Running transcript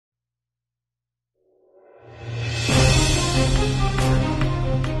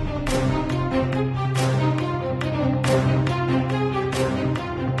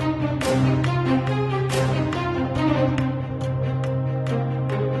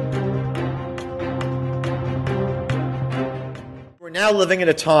now living at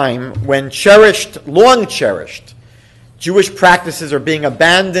a time when cherished, long cherished, Jewish practices are being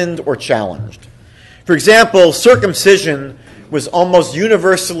abandoned or challenged. For example, circumcision was almost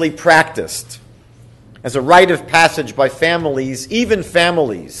universally practiced as a rite of passage by families, even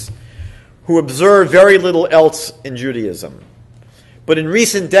families, who observe very little else in Judaism. But in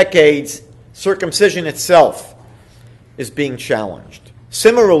recent decades, circumcision itself is being challenged.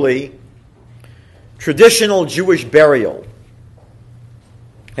 Similarly, traditional Jewish burial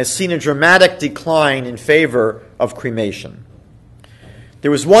has seen a dramatic decline in favor of cremation.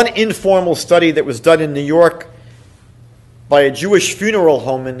 There was one informal study that was done in New York by a Jewish funeral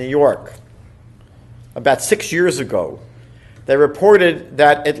home in New York about 6 years ago. They reported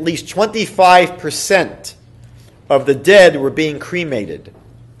that at least 25% of the dead were being cremated.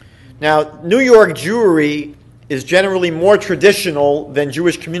 Now, New York Jewry is generally more traditional than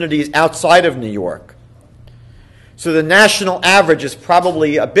Jewish communities outside of New York. So the national average is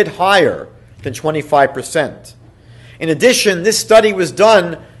probably a bit higher than 25%. In addition, this study was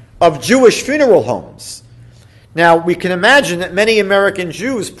done of Jewish funeral homes. Now, we can imagine that many American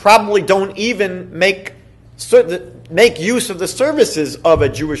Jews probably don't even make use of the services of a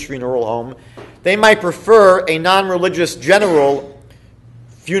Jewish funeral home. They might prefer a non-religious general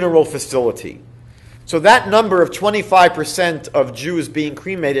funeral facility. So that number of 25% of Jews being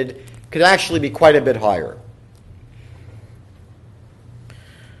cremated could actually be quite a bit higher.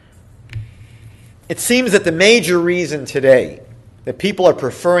 It seems that the major reason today that people are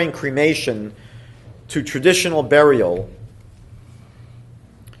preferring cremation to traditional burial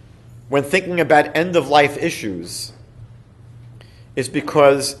when thinking about end-of-life issues is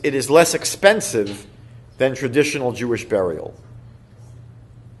because it is less expensive than traditional Jewish burial.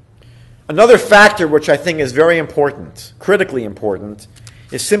 Another factor which I think is very important, critically important,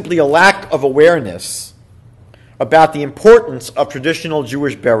 is simply a lack of awareness about the importance of traditional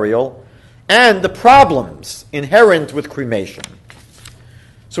Jewish burial and the problems inherent with cremation.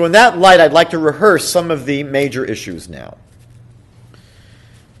 So in that light, I'd like to rehearse some of the major issues now.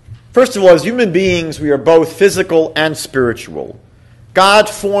 First of all, as human beings, we are both physical and spiritual. God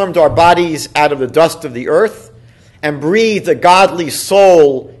formed our bodies out of the dust of the earth and breathed a godly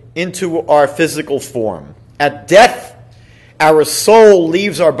soul into our physical form. At death, our soul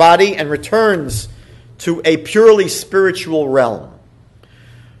leaves our body and returns to a purely spiritual realm.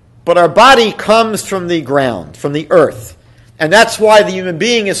 But our body comes from the ground, from the earth. And that's why the human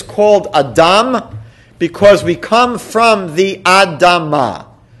being is called Adam, because we come from the Adamah.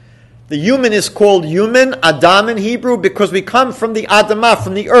 The human is called human, Adam in Hebrew, because we come from the Adamah,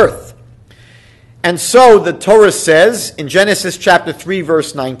 from the earth. And so the Torah says in Genesis chapter 3,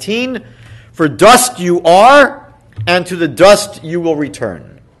 verse 19, "For dust you are, and to the dust you will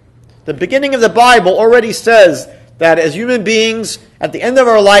return." The beginning of the Bible already says that as human beings, at the end of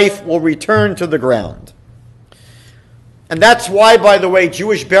our life, we'll return to the ground. And that's why, by the way,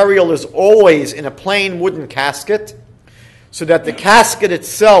 Jewish burial is always in a plain wooden casket, so that the casket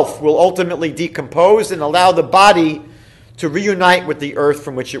itself will ultimately decompose and allow the body to reunite with the earth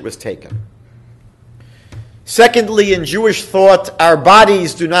from which it was taken. Secondly, in Jewish thought, our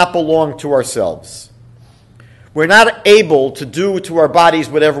bodies do not belong to ourselves. We're not able to do to our bodies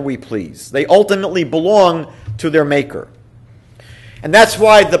whatever we please. They ultimately belong to their maker. And that's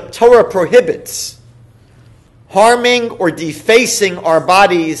why the Torah prohibits harming or defacing our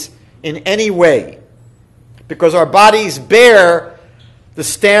bodies in any way, because our bodies bear the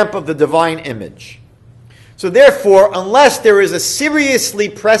stamp of the divine image. So therefore, unless there is a seriously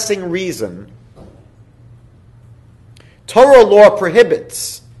pressing reason, Torah law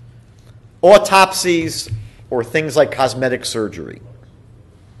prohibits autopsies or things like cosmetic surgery.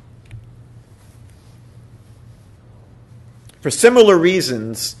 For similar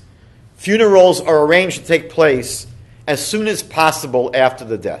reasons, funerals are arranged to take place as soon as possible after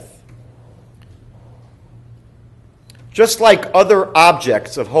the death. Just like other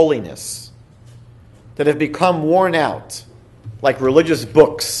objects of holiness that have become worn out, like religious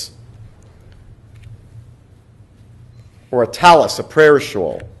books, or a tallis, a prayer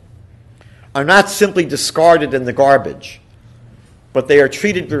shawl, are not simply discarded in the garbage, but they are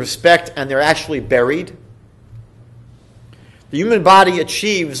treated with respect and they're actually buried. The human body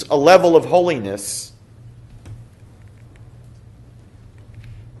achieves a level of holiness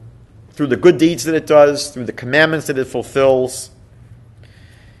through the good deeds that it does, through the commandments that it fulfills,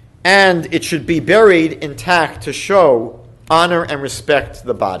 and it should be buried intact to show honor and respect to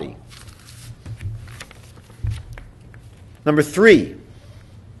the body. Number 3,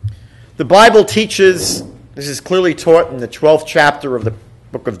 the Bible teaches, this is clearly taught in the 12th chapter of the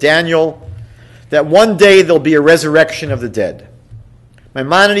book of Daniel, that one day there'll be a resurrection of the dead.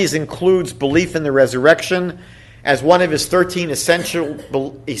 Maimonides includes belief in the resurrection as one of his 13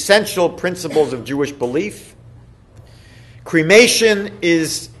 essential principles of Jewish belief. Cremation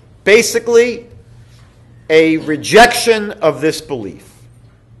is basically a rejection of this belief.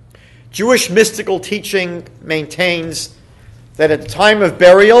 Jewish mystical teaching maintains that at the time of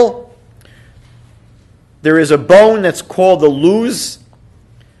burial, there is a bone that's called the luz,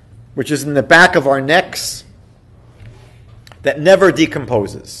 which is in the back of our necks, that never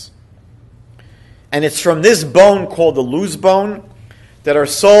decomposes. And it's from this bone called the luz bone that our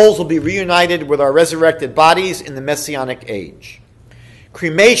souls will be reunited with our resurrected bodies in the Messianic age.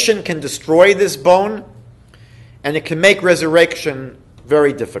 Cremation can destroy this bone, and it can make resurrection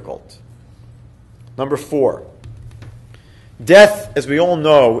very difficult. Number 4. Death, as we all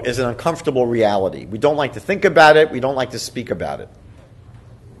know, is an uncomfortable reality. We don't like to think about it. We don't like to speak about it.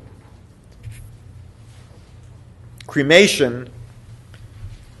 Cremation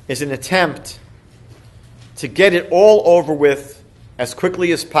is an attempt to get it all over with as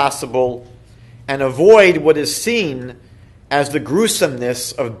quickly as possible and avoid what is seen as the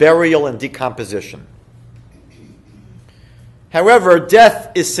gruesomeness of burial and decomposition. However,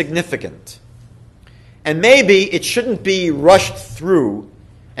 death is significant, and maybe it shouldn't be rushed through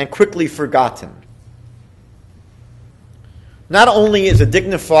and quickly forgotten. Not only is a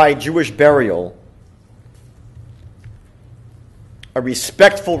dignified Jewish burial a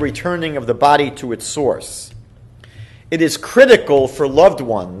respectful returning of the body to its source, it is critical for loved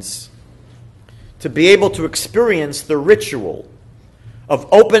ones to be able to experience the ritual of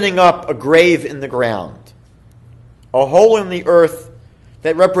opening up a grave in the ground, a hole in the earth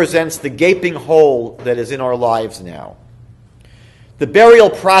that represents the gaping hole that is in our lives now. The burial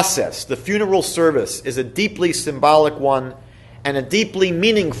process, the funeral service, is a deeply symbolic one and a deeply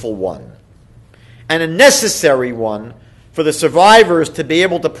meaningful one, and a necessary one for the survivors to be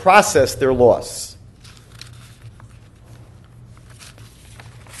able to process their loss.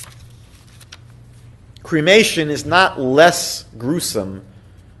 Cremation is not less gruesome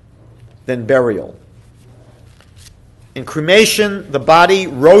than burial. In cremation, the body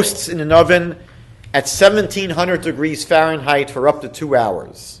roasts in an oven at 1700 degrees Fahrenheit for up to 2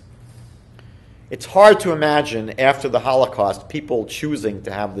 hours. It's hard to imagine after the Holocaust people choosing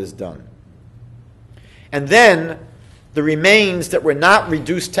to have this done. And then the remains that were not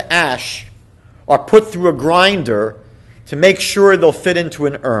reduced to ash are put through a grinder to make sure they'll fit into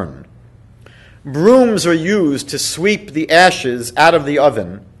an urn. Brooms are used to sweep the ashes out of the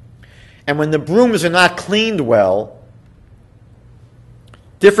oven, and when the brooms are not cleaned well,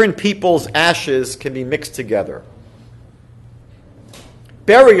 different people's ashes can be mixed together.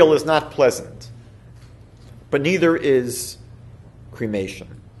 Burial is not pleasant, but neither is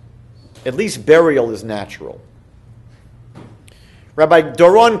cremation. At least burial is natural. Rabbi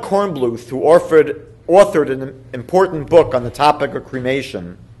Doron Kornbluth, who authored an important book on the topic of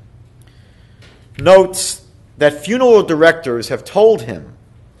cremation, notes that funeral directors have told him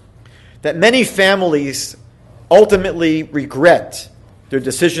that many families ultimately regret their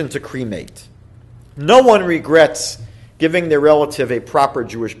decision to cremate. No one regrets giving their relative a proper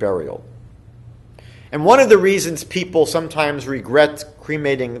Jewish burial. And one of the reasons people sometimes regret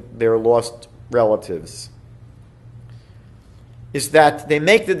cremating their lost relatives is that they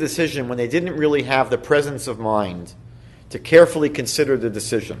make the decision when they didn't really have the presence of mind to carefully consider the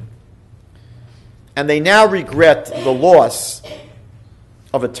decision. And they now regret the loss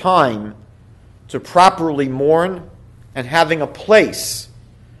of a time to properly mourn and having a place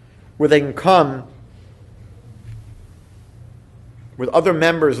where they can come with other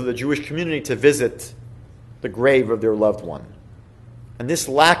members of the Jewish community to visit the grave of their loved one. And this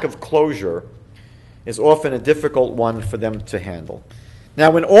lack of closure is often a difficult one for them to handle.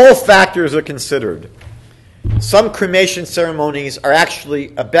 Now, when all factors are considered, some cremation ceremonies are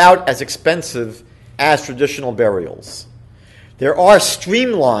actually about as expensive as traditional burials. There are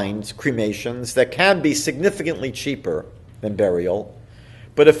streamlined cremations that can be significantly cheaper than burial,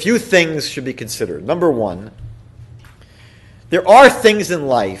 but a few things should be considered. Number 1, there are things in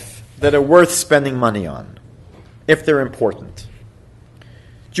life that are worth spending money on, if they're important.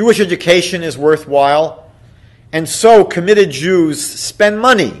 Jewish education is worthwhile, and so committed Jews spend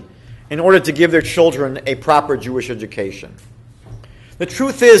money in order to give their children a proper Jewish education. The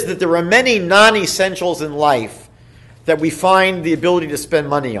truth is that there are many non-essentials in life that we find the ability to spend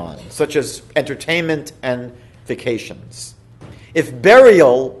money on, such as entertainment and vacations. If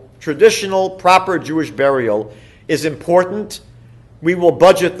burial, traditional, proper Jewish burial, is important, we will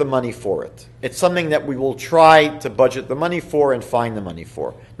budget the money for it. It's something that we will try to budget the money for and find the money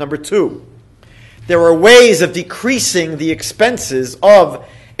for. Number 2, there are ways of decreasing the expenses of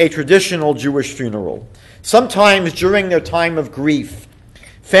a traditional Jewish funeral. Sometimes during their time of grief,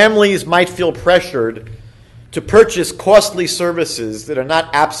 families might feel pressured to purchase costly services that are not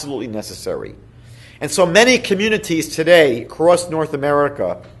absolutely necessary. And so many communities today across North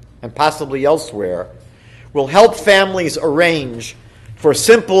America and possibly elsewhere will help families arrange for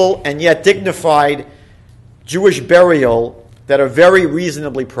simple and yet dignified Jewish burial that are very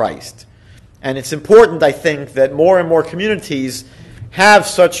reasonably priced. And it's important, I think, that more and more communities have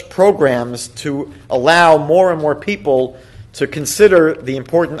such programs to allow more and more people to consider the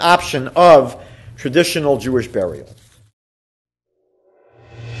important option of traditional Jewish burial.